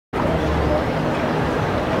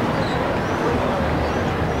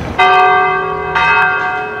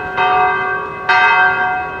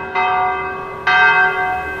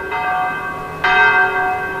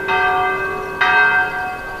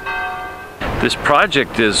This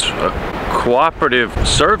project is a cooperative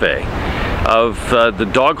survey of the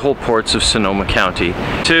Doghole ports of Sonoma County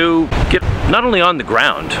to get not only on the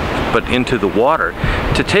ground but into the water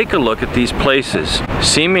to take a look at these places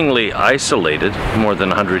seemingly isolated more than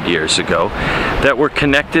 100 years ago that were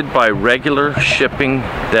connected by regular shipping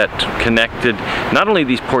that connected not only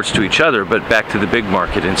these ports to each other but back to the big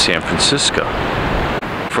market in San Francisco.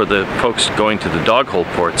 For the folks going to the Doghole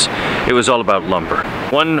ports, it was all about lumber.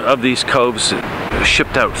 One of these coves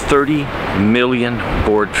shipped out 30 million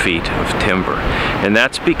board feet of timber, and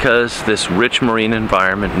that's because this rich marine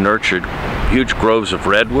environment nurtured huge groves of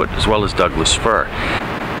redwood as well as Douglas fir.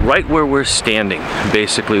 Right where we're standing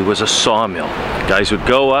basically was a sawmill. Guys would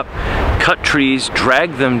go up, cut trees,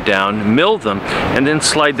 drag them down, mill them, and then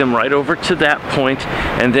slide them right over to that point,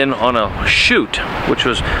 and then on a chute, which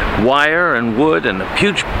was wire and wood and a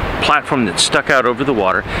huge platform that stuck out over the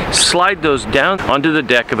water, slide those down onto the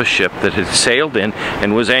deck of a ship that had sailed in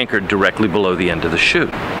and was anchored directly below the end of the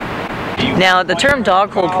chute. Now, the term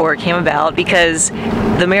Doghole port came about because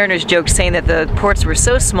the mariners joked saying that the ports were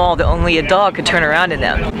so small that only a dog could turn around in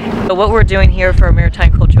them. But what we're doing here for a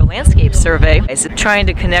Maritime Cultural Landscape Survey is trying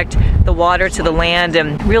to connect the water to the land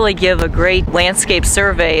and really give a great landscape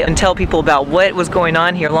survey and tell people about what was going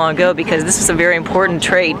on here long ago, because this is a very important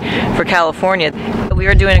trade for California. We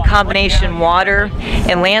are doing a combination water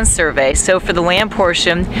and land survey. So for the land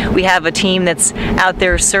portion, we have a team that's out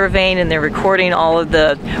there surveying, and they're recording all of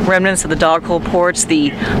the remnants of the Doghole ports,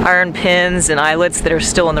 the iron pins and islets that are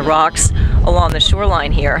still in the rocks along the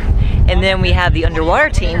shoreline here. And then we have the underwater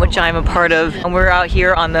team, which I'm a part of, and we're out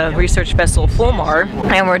here on the research vessel Fulmar,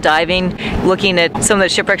 and we're diving, looking at some of the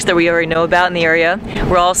shipwrecks that we already know about in the area.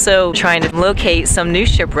 We're also trying to locate some new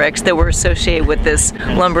shipwrecks that were associated with this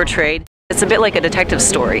lumber trade. It's a bit like a detective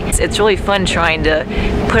story. It's really fun trying to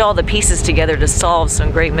put all the pieces together to solve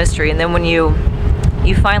some great mystery, and then when you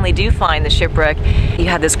finally do find the shipwreck, you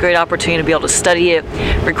have this great opportunity to be able to study it,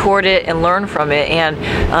 record it, and learn from it,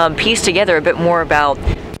 and piece together a bit more about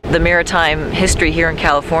the maritime history here in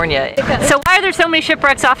California. So why are there so many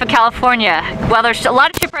shipwrecks off of California? Well, there's a lot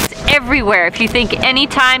of shipwrecks everywhere. If you think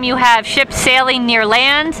anytime you have ships sailing near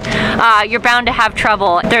land, you're bound to have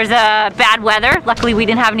trouble. There's bad weather. Luckily we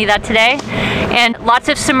didn't have any of that today. And lots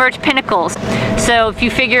of submerged pinnacles. So if you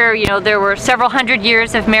figure, there were several hundred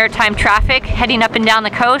years of maritime traffic heading up and down the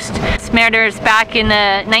coast. Mariners back in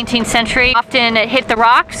the 19th century often hit the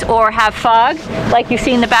rocks or have fog, like you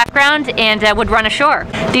see in the background, and would run ashore.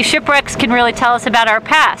 These shipwrecks can really tell us about our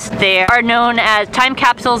past. They are known as time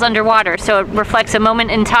capsules underwater, so it reflects a moment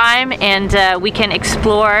in time, and we can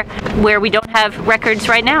explore where we don't have records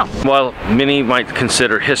right now. While many might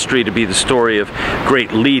consider history to be the story of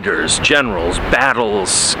great leaders, generals,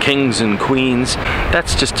 battles, kings and queens,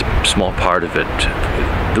 that's just a small part of it.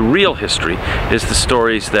 The real history is the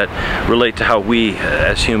stories that relate to how we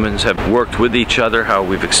as humans have worked with each other, how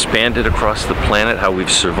we've expanded across the planet, how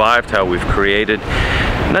we've survived, how we've created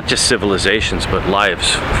not just civilizations but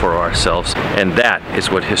lives for ourselves. And that is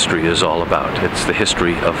what history is all about. It's the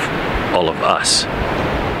history of all of us.